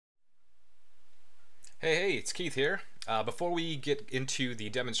Hey, it's Keith here. Before we get into the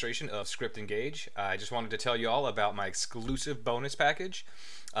demonstration of Script Engage, I just wanted to tell you all about my exclusive bonus package.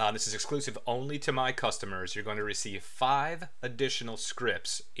 This is exclusive only to my customers. You're going to receive 5 additional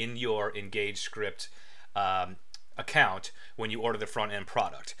scripts in your Engage script account when you order the front end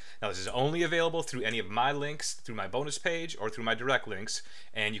product. Now, this is only available through any of my links, through my bonus page, or through my direct links,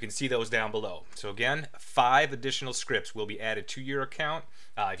 and you can see those down below. So again, 5 additional scripts will be added to your account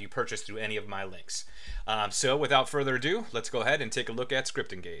if you purchase through any of my links. So without further ado, let's go ahead and take a look at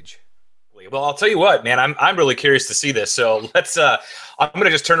Script Engage. Well, I'll tell you what, man, I'm really curious to see this. So let's. I'm going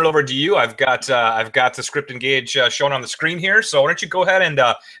to just turn it over to you. I've got the Script Engage shown on the screen here. So why don't you go ahead and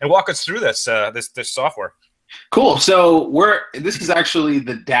walk us through this this software? Cool. So this is actually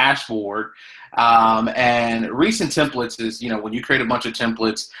the dashboard, and recent templates is, when you create a bunch of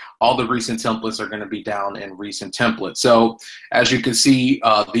templates, all the recent templates are going to be down in recent templates. So as you can see,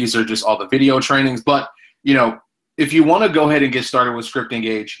 these are just all the video trainings. But if you want to go ahead and get started with Script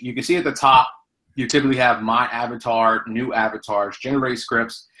Engage, you can see at the top, you typically have my avatar, new avatars, generate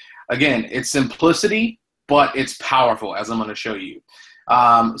scripts. Again, it's simplicity, but it's powerful, as I'm going to show you.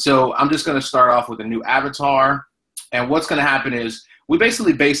 So I'm just going to start off with a new avatar. And what's going to happen is we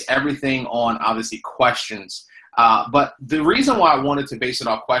basically base everything on, obviously, questions. But the reason why I wanted to base it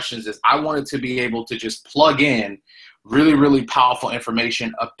off questions is I wanted to be able to just plug in really, really powerful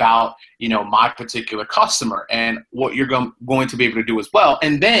information about, my particular customer and what you're going to be able to do as well.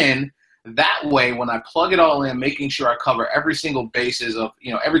 And then that way, when I plug it all in, making sure I cover every single basis of,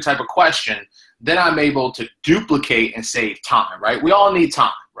 every type of question, then I'm able to duplicate and save time, right? We all need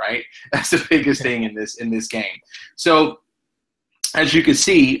time, right? That's the biggest thing in this game. So as you can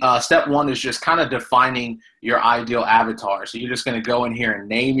see, step 1 is just kind of defining your ideal avatar. So you're just going to go in here and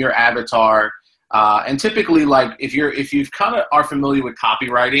name your avatar. And typically, like if you kind of are familiar with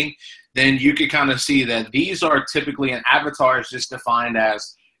copywriting, then you can kind of see that these are typically an avatar is just defined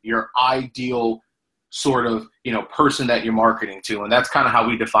as your ideal sort of, person that you're marketing to. And that's kind of how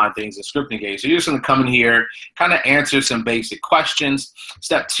we define things in Script Engage. So you're just going to come in here, kind of answer some basic questions.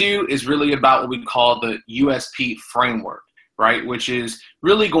 Step 2 is really about what we call the USP framework, right? Which is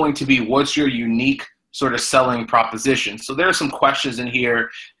really going to be what's your unique sort of selling proposition. So there are some questions in here,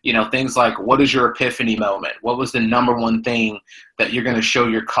 things like, what is your epiphany moment? What was the #1 thing that you're going to show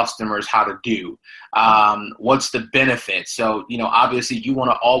your customers how to do? What's the benefit? So, obviously you want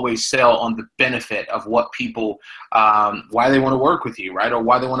to always sell on the benefit of what people, why they want to work with you, right? Or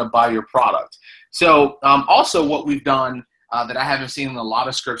why they want to buy your product. So also what we've done that I haven't seen in a lot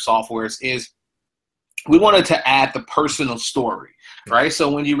of script softwares is we wanted to add the personal story, right?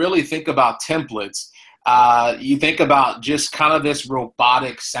 So when you really think about templates, you think about just kind of this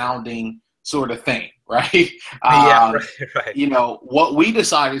robotic sounding sort of thing, right? Yeah, right. What we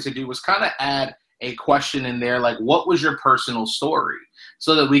decided to do was kind of add a question in there, like, what was your personal story?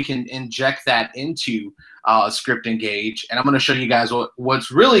 So that we can inject that into Script Engage. And I'm going to show you guys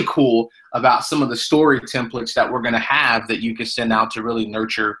what's really cool about some of the story templates that we're going to have that you can send out to really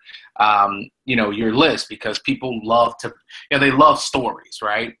nurture, your list, because people love to, they love stories,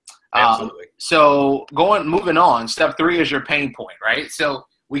 right? Absolutely. So moving on, step 3 is your pain point, right? So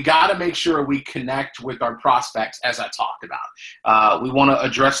we got to make sure we connect with our prospects, as I talked about. We want to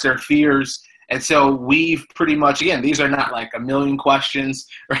address their fears. And so we've pretty much, again, these are not like a million questions,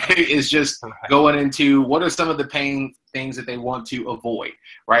 right? It's just going into what are some of the pain things that they want to avoid,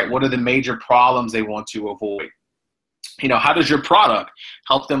 right? What are the major problems they want to avoid? How does your product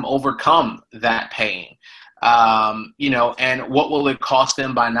help them overcome that pain? And what will it cost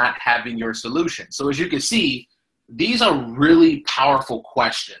them by not having your solution? So as you can see, these are really powerful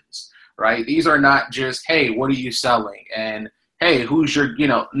questions, right? These are not just, hey, what are you selling? And hey, who's your,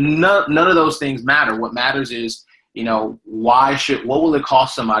 none of those things matter. What matters is, what will it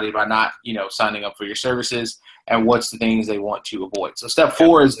cost somebody by not, signing up for your services, and what's the things they want to avoid? So step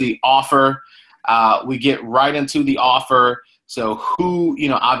 4 is the offer. We get right into the offer. So who,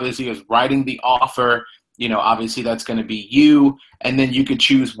 obviously is writing the offer, obviously that's going to be you, and then you could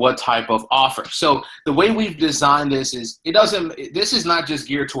choose what type of offer. So the way we've designed this is this is not just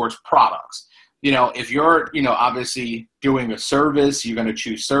geared towards products. If you're, obviously doing a service, you're going to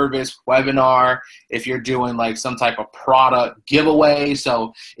choose service, webinar. If you're doing like some type of product giveaway.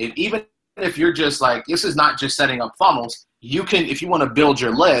 So even if you're just like, this is not just setting up funnels, you can, if you want to build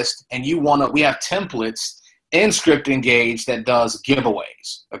your list and we have templates in Script Engage that does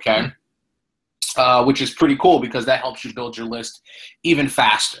giveaways. Okay. Which is pretty cool because that helps you build your list even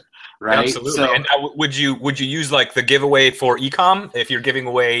faster. Right. Absolutely. So, and would you use like the giveaway for e-com if you're giving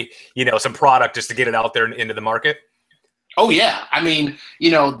away, some product just to get it out there into the market? Oh yeah. I mean,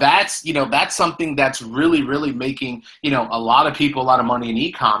 that's something that's really, really making, a lot of people a lot of money in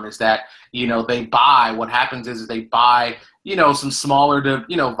e-com is that, they buy, what happens is they buy, some smaller,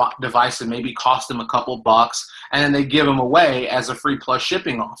 device that maybe cost them a couple bucks, and then they give them away as a free plus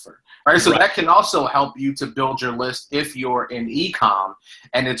shipping offer. Right. So Right. that can also help you to build your list if you're in e-com,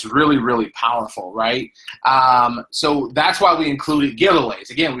 and it's really, really powerful. Right. So that's why we included giveaways.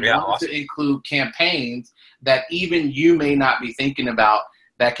 Again, we Yeah. wanted Awesome. to include campaigns that even you may not be thinking about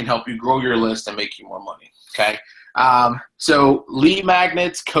that can help you grow your list and make you more money. Okay. So lead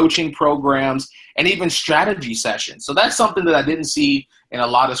magnets, coaching programs, and even strategy sessions. So that's something that I didn't see in a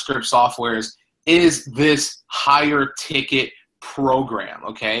lot of script softwares is this higher ticket program.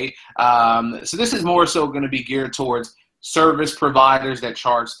 Okay. So this is more so going to be geared towards service providers that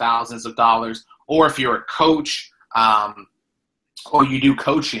charge thousands of dollars, or if you're a coach, or you do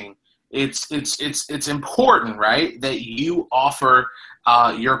coaching, it's important, right, that you offer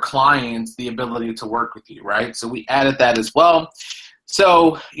your clients the ability to work with you, right? So we added that as well.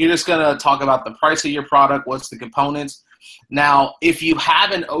 So you're just gonna talk about the price of your product, what's the components. Now, if you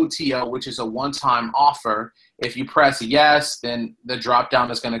have an OTO, which is a one-time offer, if you press yes, then the drop down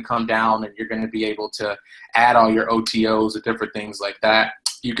is going to come down, and you're going to be able to add all your OTOs and different things like that.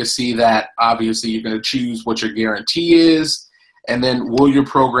 You can see that obviously you're going to choose what your guarantee is. And then will your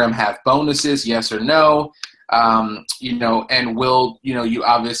program have bonuses, yes or no? And will, you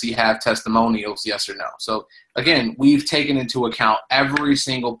obviously have testimonials, yes or no? So again, we've taken into account every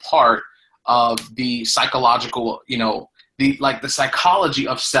single part of the psychological, the psychology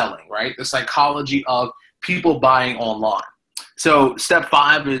of selling, right? The psychology of people buying online. So step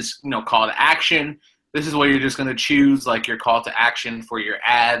 5 is, call to action. This is where you're just going to choose like your call to action for your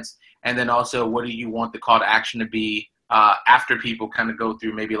ads. And then also, what do you want the call to action to be after people kind of go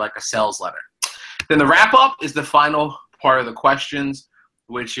through maybe like a sales letter. Then the wrap up is the final part of the questions,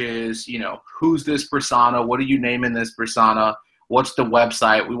 which is, who's this persona? What are you naming this persona? What's the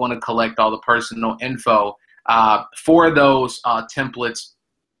website? We want to collect all the personal info for those templates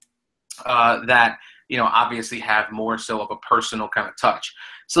that, obviously have more so of a personal kind of touch.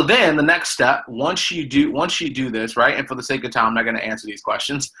 So then the next step, once you do this, right? And for the sake of time, I'm not going to answer these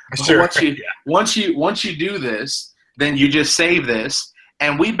questions. Sure. Once you do this, then you just save this.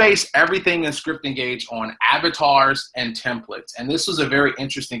 And we base everything in Script Engage on avatars and templates. And this was a very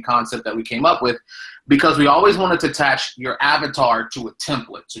interesting concept that we came up with because we always wanted to attach your avatar to a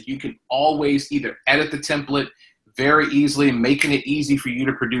template. So you can always either edit the template very easily, making it easy for you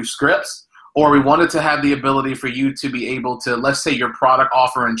to produce scripts, or we wanted to have the ability for you to be able to, let's say your product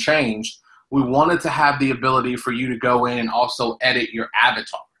offering changed, we wanted to have the ability for you to go in and also edit your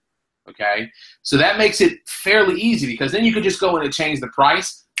avatar. Okay, so that makes it fairly easy because then you could just go in and change the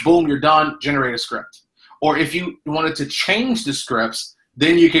price. Boom, you're done. Generate a script. Or if you wanted to change the scripts,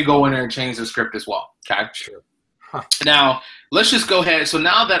 then you could go in there and change the script as well. Okay, Sure. Huh. Now let's just go ahead. So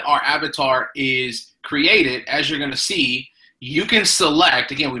now that our avatar is created, as you're going to see, you can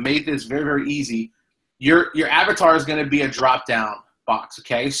select. Again, we made this very, very easy. Your avatar is going to be a drop-down box.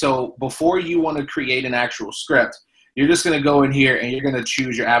 Okay, so before you want to create an actual script, you're just going to go in here and you're going to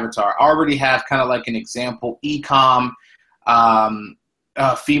choose your avatar. I already have kind of like an example, e-com,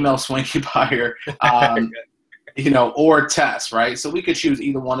 female swanky buyer, or test, right? So we could choose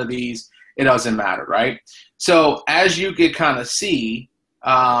either one of these. It doesn't matter, right? So as you can kind of see,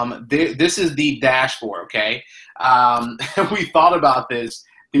 this is the dashboard, okay? We thought about this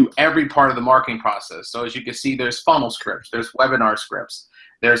through every part of the marketing process. So as you can see, there's funnel scripts, there's webinar scripts,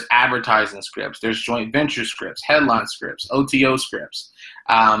 there's advertising scripts, there's joint venture scripts, headline scripts, OTO scripts,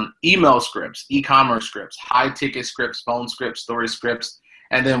 email scripts, e-commerce scripts, high-ticket scripts, phone scripts, story scripts,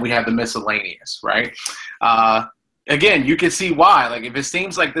 and then we have the miscellaneous, right? Again, you can see why. Like, if it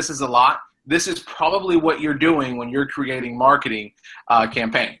seems like this is a lot, this is probably what you're doing when you're creating marketing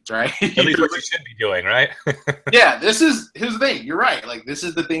campaigns, right? At least what you should be doing, right? Yeah, here's the thing. You're right. Like, this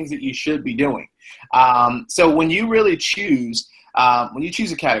is the things that you should be doing. So when you really choose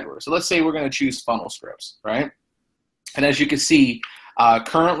a category, so let's say we're going to choose funnel scripts, right? And as you can see,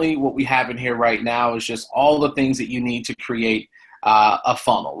 currently what we have in here right now is just all the things that you need to create a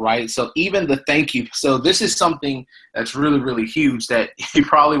funnel, right? So even the thank you. So this is something that's really, really huge that you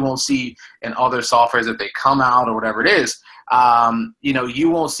probably won't see in other softwares if they come out or whatever it is. You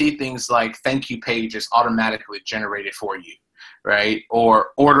won't see things like thank you pages automatically generated for you, right? Or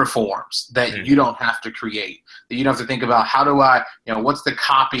order forms that you don't have to create. That you don't have to think about how do I, what's the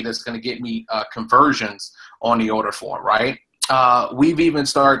copy that's going to get me conversions on the order form, right? We've even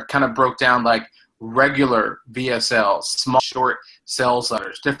broke down like regular VSLs, small, short sales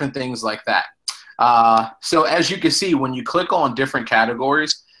letters, different things like that. So as you can see, when you click on different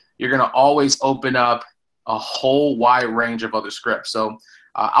categories, you're going to always open up a whole wide range of other scripts. So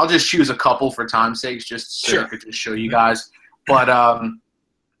I'll just choose a couple for time's sake, just so I could just show you guys. But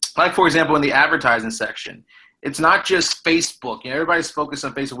like, for example, in the advertising section, it's not just Facebook. You know, everybody's focused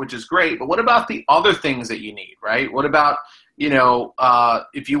on Facebook, which is great. But what about the other things that you need, right? What about,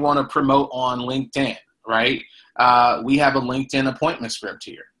 if you want to promote on LinkedIn, right? We have a LinkedIn appointment script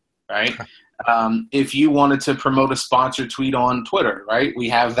here, right? If you wanted to promote a sponsored tweet on Twitter, right? We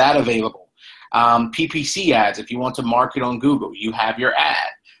have that available. PPC ads, if you want to market on Google, you have your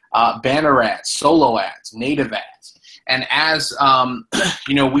ad. Banner ads, solo ads, native ads. And as,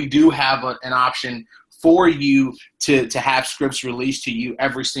 we do have an option for you to have scripts released to you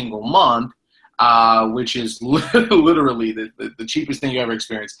every single month, which is literally the cheapest thing you ever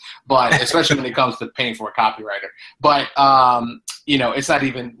experienced, but especially when it comes to paying for a copywriter. But, it's not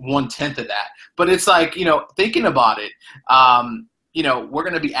even 1/10 of that. But it's like, thinking about it, we're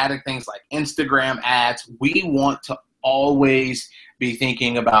going to be adding things like Instagram ads. We want to always be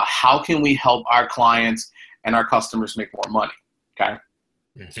thinking about how can we help our clients and our customers make more money, okay?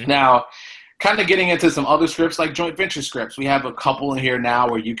 Mm-hmm. Now, kind of getting into some other scripts like joint venture scripts. We have a couple in here now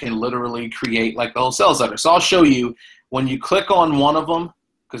where you can literally create like the whole sales letter. So I'll show you when you click on one of them,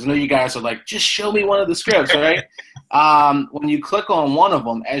 because I know you guys are like, just show me one of the scripts, right? When you click on one of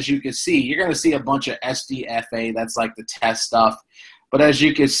them, as you can see, you're going to see a bunch of SDFA. That's like the test stuff. But as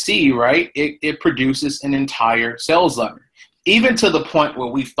you can see, right, it produces an entire sales letter. Even to the point where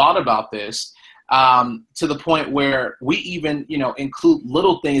we've thought about this, to the point where we even, include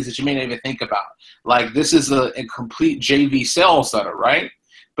little things that you may not even think about. Like this is a complete JV sales letter, right?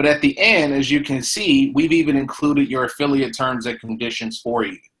 But at the end, as you can see, we've even included your affiliate terms and conditions for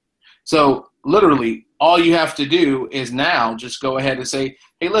you. So literally, all you have to do is now just go ahead and say,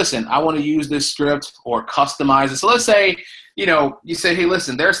 hey, listen, I want to use this script or customize it. So let's say, you say, hey,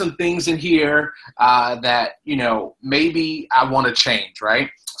 listen, there's some things in here that, maybe I want to change, right?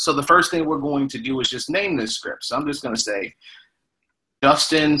 So the first thing we're going to do is just name this script. So I'm just going to say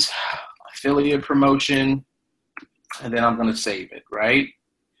Justin's affiliate promotion, and then I'm going to save it, right?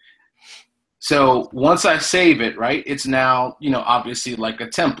 So once I save it, right, it's now, obviously like a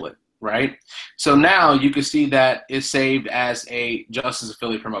template, right? So now you can see that it's saved as a Justin's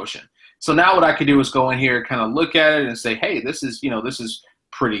affiliate promotion. So now what I could do is go in here, kind of look at it and say, hey, this is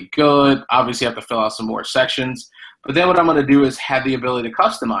pretty good. Obviously, I have to fill out some more sections. But then what I'm going to do is have the ability to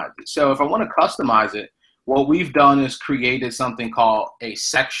customize it. So if I want to customize it, what we've done is created something called a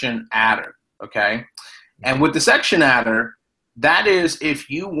section adder, okay? And with the section adder, that is if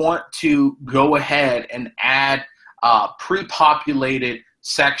you want to go ahead and add pre-populated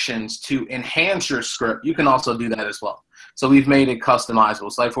sections to enhance your script, you can also do that as well. So we've made it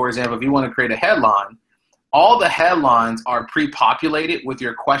customizable. So like, for example, if you want to create a headline, all the headlines are pre-populated with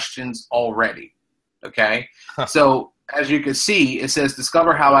your questions already, okay? So as you can see, it says,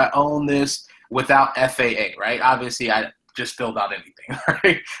 discover how I own this without FAA, right? Obviously, I just filled out anything,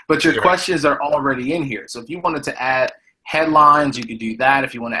 right? But your questions are already in here. So if you wanted to add headlines, you could do that.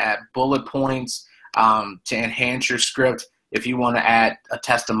 If you want to add bullet points to enhance your script, if you want to add a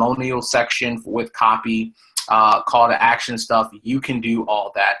testimonial section with copy, call to action stuff, you can do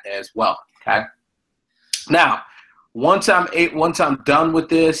all that as well, okay? Now, once I'm done with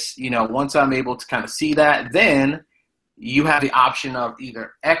this, once I'm able to kind of see that, then you have the option of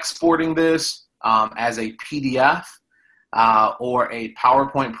either exporting this as a PDF or a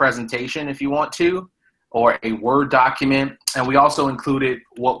PowerPoint presentation if you want to, or a Word document. And we also included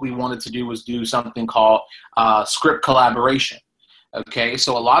what we wanted to do was do something called script collaboration. Okay,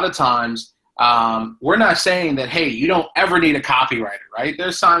 so a lot of times we're not saying that, hey, you don't ever need a copywriter, right?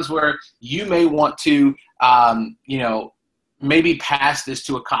 There's times where you may want to, maybe pass this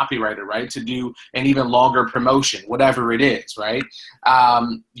to a copywriter, right, to do an even longer promotion, whatever it is, right?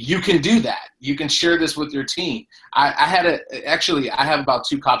 You can do that. You can share this with your team. I have about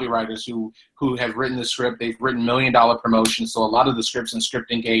 2 copywriters who have written the script. They've written $1 million promotions, so a lot of the scripts in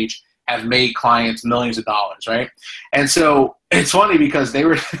Script Engage have made clients millions of dollars, right? And so it's funny because they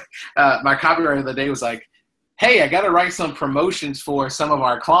were my copywriter the other day was like, hey, I got to write some promotions for some of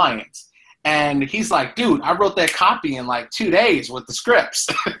our clients. And he's like, dude, I wrote that copy in like 2 days with the scripts.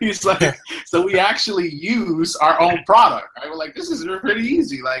 He's like, so we actually use our own product. Right? We're like, this is pretty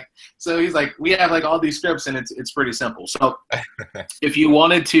easy. Like, so he's like, we have like all these scripts and it's pretty simple. So if you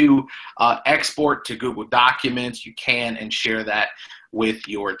wanted to export to Google Documents, you can and share that with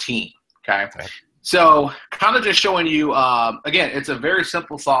your team. Okay. So kind of just showing you, again, it's a very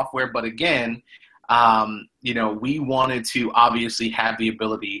simple software, but again, we wanted to obviously have the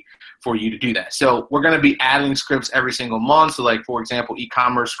ability for you to do that. So we're going to be adding scripts every single month. So like, for example,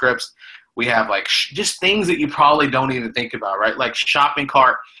 e-commerce scripts, we have like just things that you probably don't even think about, right? Like shopping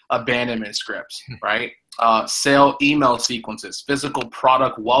cart abandonment scripts, right? Sale email sequences, physical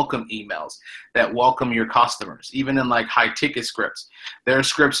product welcome emails that welcome your customers, even in like high ticket scripts. There are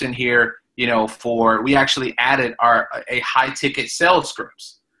scripts in here, we actually added a high ticket sales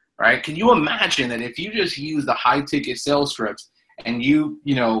scripts, right? Can you imagine that if you just use the high ticket sales scripts and you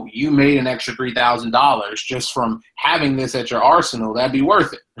made an extra $3,000 just from having this at your arsenal, that'd be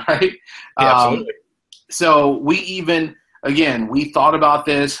worth it, right? Yeah, absolutely. So we thought about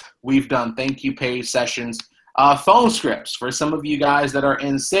this. We've done thank you page sessions, phone scripts for some of you guys that are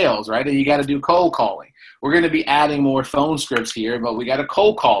in sales, right? And you got to do cold calling. We're going to be adding more phone scripts here, but we got a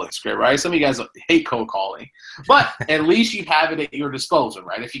cold calling script, right? Some of you guys hate cold calling, but at least you have it at your disposal,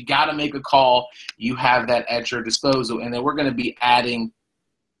 right? If you got to make a call, you have that at your disposal. And then we're going to be adding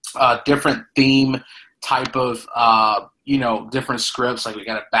different theme type of, different scripts, like we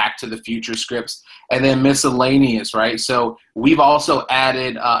got a Back to the Future scripts, and then miscellaneous, right? So we've also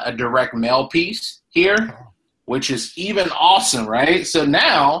added a direct mail piece here, which is even awesome, right? So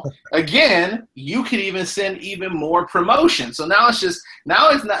now, again, you could even send even more promotion. So now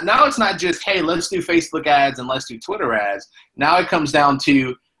it's not just, hey, let's do Facebook ads and let's do Twitter ads. Now it comes down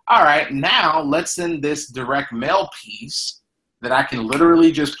to, all right, now let's send this direct mail piece that I can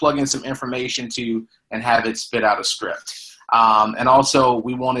literally just plug in some information to and have it spit out a script. And also,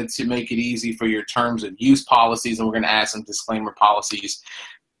 we wanted to make it easy for your terms of use policies, and we're going to add some disclaimer policies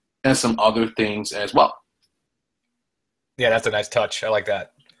and some other things as well. Yeah, that's a nice touch. I like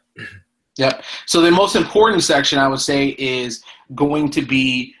that. Yep. So the most important section, I would say, is going to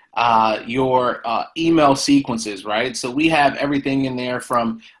be your email sequences, right? So we have everything in there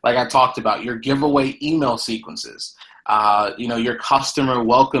from, like I talked about, your giveaway email sequences, your customer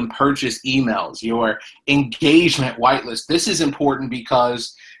welcome purchase emails, your engagement whitelist. This is important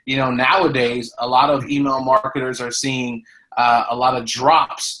because, nowadays a lot of email marketers are seeing a lot of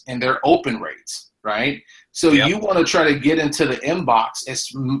drops in their open rates, right? So you want to try to get into the inbox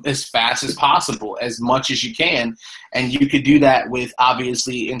as fast as possible, as much as you can. And you could do that with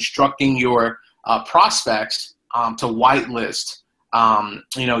obviously instructing your prospects to whitelist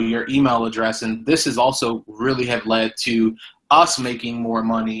your email address. And this has also really have led to us making more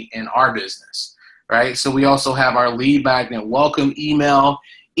money in our business, right? So we also have our lead magnet welcome email.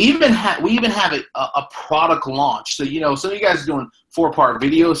 We even have a product launch. So, some of you guys are doing 4-part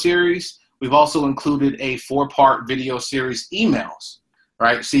video series. We've also included a 4-part video series emails,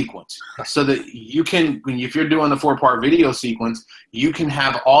 right, sequence. So that you can, if you're doing the 4-part video sequence, you can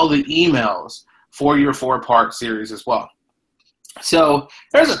have all the emails for your 4-part series as well. So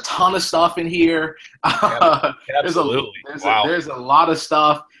there's a ton of stuff in here. Yep, absolutely. There's a lot of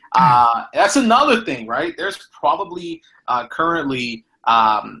stuff. That's another thing, right? There's probably currently,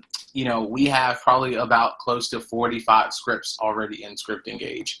 we have probably about close to 45 scripts already in Script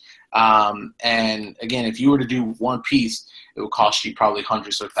Engage. And again, if you were to do one piece, it would cost you probably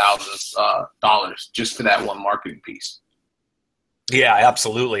hundreds of thousands of dollars just for that one marketing piece. Yeah,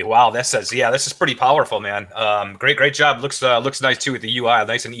 absolutely. Wow, this is pretty powerful, man. Great job. Looks nice too with the UI,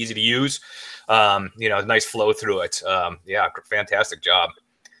 nice and easy to use. Nice flow through it. Fantastic job.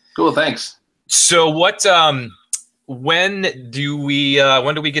 Cool, thanks. So when do we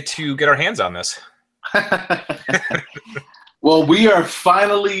get our hands on this? Well, we are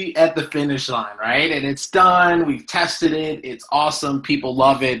finally at the finish line, right? And it's done. We've tested it. It's awesome. People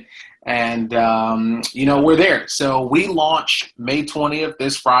love it. And, we're there. So we launch May 20th,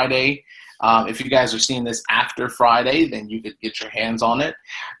 this Friday. If you guys are seeing this after Friday, then you could get your hands on it.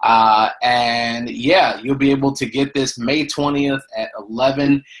 You'll be able to get this May 20th at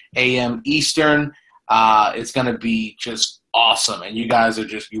 11 a.m. Eastern. It's going to be just awesome. And you guys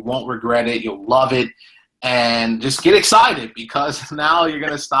you won't regret it. You'll love it. And just get excited because now you're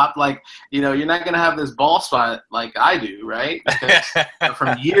going to stop you're not going to have this ball spot like I do, right? Because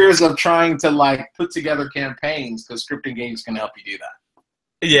from years of trying to put together campaigns, because Script Engage is going to help you do that.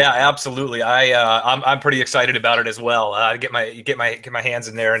 Yeah, absolutely. I'm pretty excited about it as well. Get my hands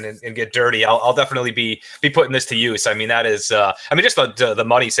in there and get dirty. I'll definitely be putting this to use. I mean, that is just the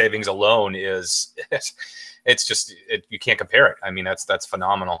money savings alone is you can't compare it. I mean, that's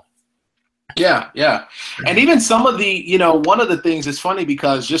phenomenal. Yeah. And even some of the, one of the things is funny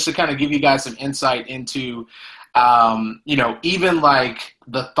because just to kind of give you guys some insight into, even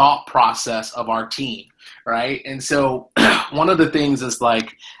the thought process of our team, right? And so one of the things is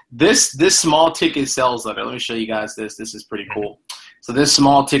this small ticket sales letter. Let me show you guys this. This is pretty cool. So this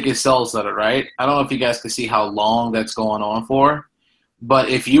small ticket sales letter, right? I don't know if you guys can see how long that's going on for, but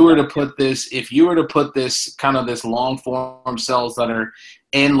if you were to put this, kind of this long form sales letter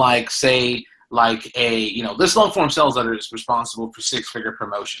in, like, say, like this long form sales letter is responsible for 6-figure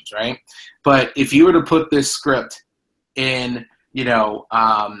promotions, right? But if you were to put this script in,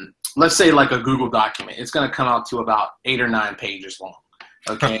 let's say like a Google document, it's going to come out to about 8 or 9 pages long,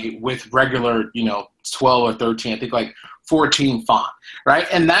 okay, with regular, 12 or 13, I think like 14 font, right?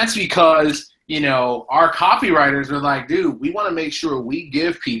 And that's because, our copywriters are like, dude, we want to make sure we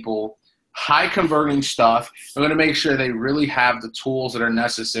give people high converting stuff. We're going to make sure they really have the tools that are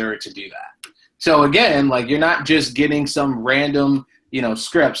necessary to do that. So again, like, you're not just getting some random,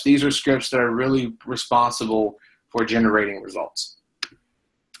 scripts. These are scripts that are really responsible for generating results.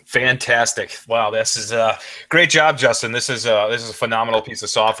 Fantastic! Wow, this is a great job, Justin. This is a phenomenal piece of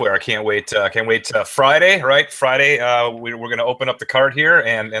software. I can't wait. Friday, right? Friday, we're going to open up the cart here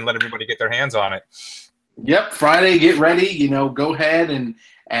and let everybody get their hands on it. Yep, Friday. Get ready. Go ahead and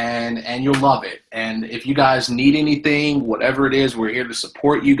you'll love it. And if you guys need anything, whatever it is, we're here to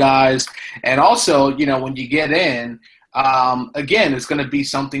support you guys. And also, when you get in, again, it's going to be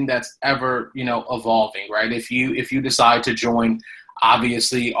something that's ever, evolving, right? If you decide to join,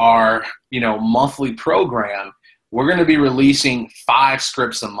 obviously, our, monthly program, we're going to be releasing 5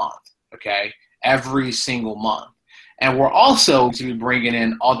 scripts a month, okay, every single month. And we're also going to be bringing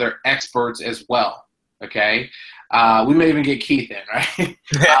in other experts as well, okay? We may even get Keith in, right?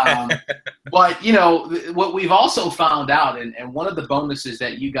 But, what we've also found out, and one of the bonuses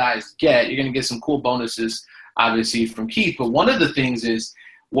that you guys get, you're going to get some cool bonuses, obviously, from Keith. But one of the things is,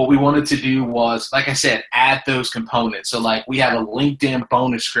 what we wanted to do was, like I said, add those components. So, like, we have a LinkedIn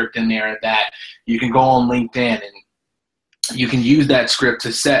bonus script in there that you can go on LinkedIn and you can use that script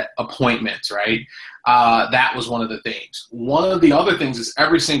to set appointments, right? That was one of the things. One of the other things is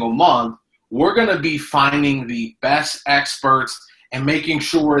every single month, we're going to be finding the best experts and making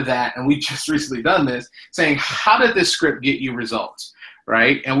sure that, and we just recently done this, saying, how did this script get you results,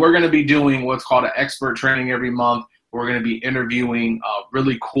 right? And we're going to be doing what's called an expert training every month. We're going to be interviewing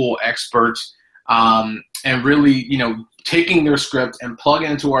really cool experts and really, taking their script and plugging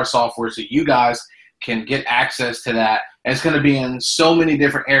it into our software so you guys can get access to that. And it's going to be in so many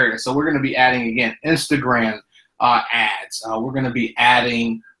different areas. So we're going to be adding, again, Instagram ads. We're going to be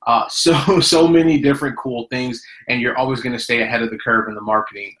adding so many different cool things, and you're always going to stay ahead of the curve in the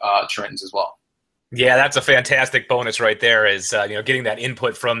marketing trends as well. Yeah, that's a fantastic bonus right there, is getting that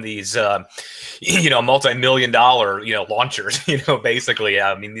input from these multi-million-dollar launchers, basically.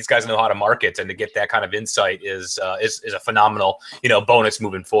 I mean, these guys know how to market, and to get that kind of insight is a phenomenal bonus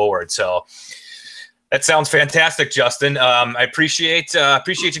moving forward. So that sounds fantastic, Justin. I appreciate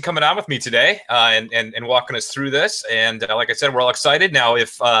you coming on with me today and walking us through this. And like I said, we're all excited. Now,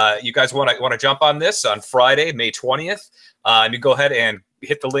 if you guys want to jump on this on Friday, May 20th, you go ahead and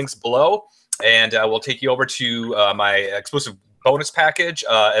hit the links below, and we'll take you over to my exclusive bonus package,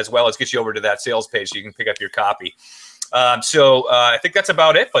 as well as get you over to that sales page so you can pick up your copy. So I think that's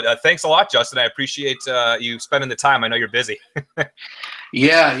about it. But thanks a lot, Justin. I appreciate you spending the time. I know you're busy.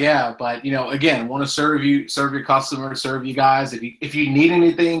 Yeah. But again, want to serve your customers, serve you guys. If you need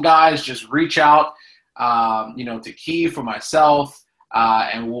anything, guys, just reach out. To Keith or myself.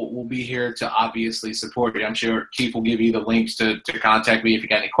 And we'll be here to obviously support you. I'm sure Keith will give you the links to contact me if you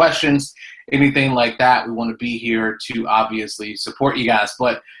got any questions, anything like that. We want to be here to obviously support you guys.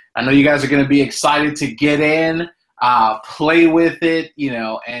 But I know you guys are going to be excited to get in, play with it,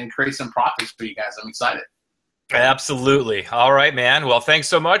 and create some profits for you guys. I'm excited. Absolutely. All right, man. Well, thanks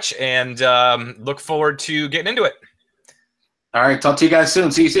so much, and look forward to getting into it. All right. Talk to you guys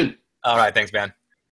soon. See you soon. All right. Thanks, man.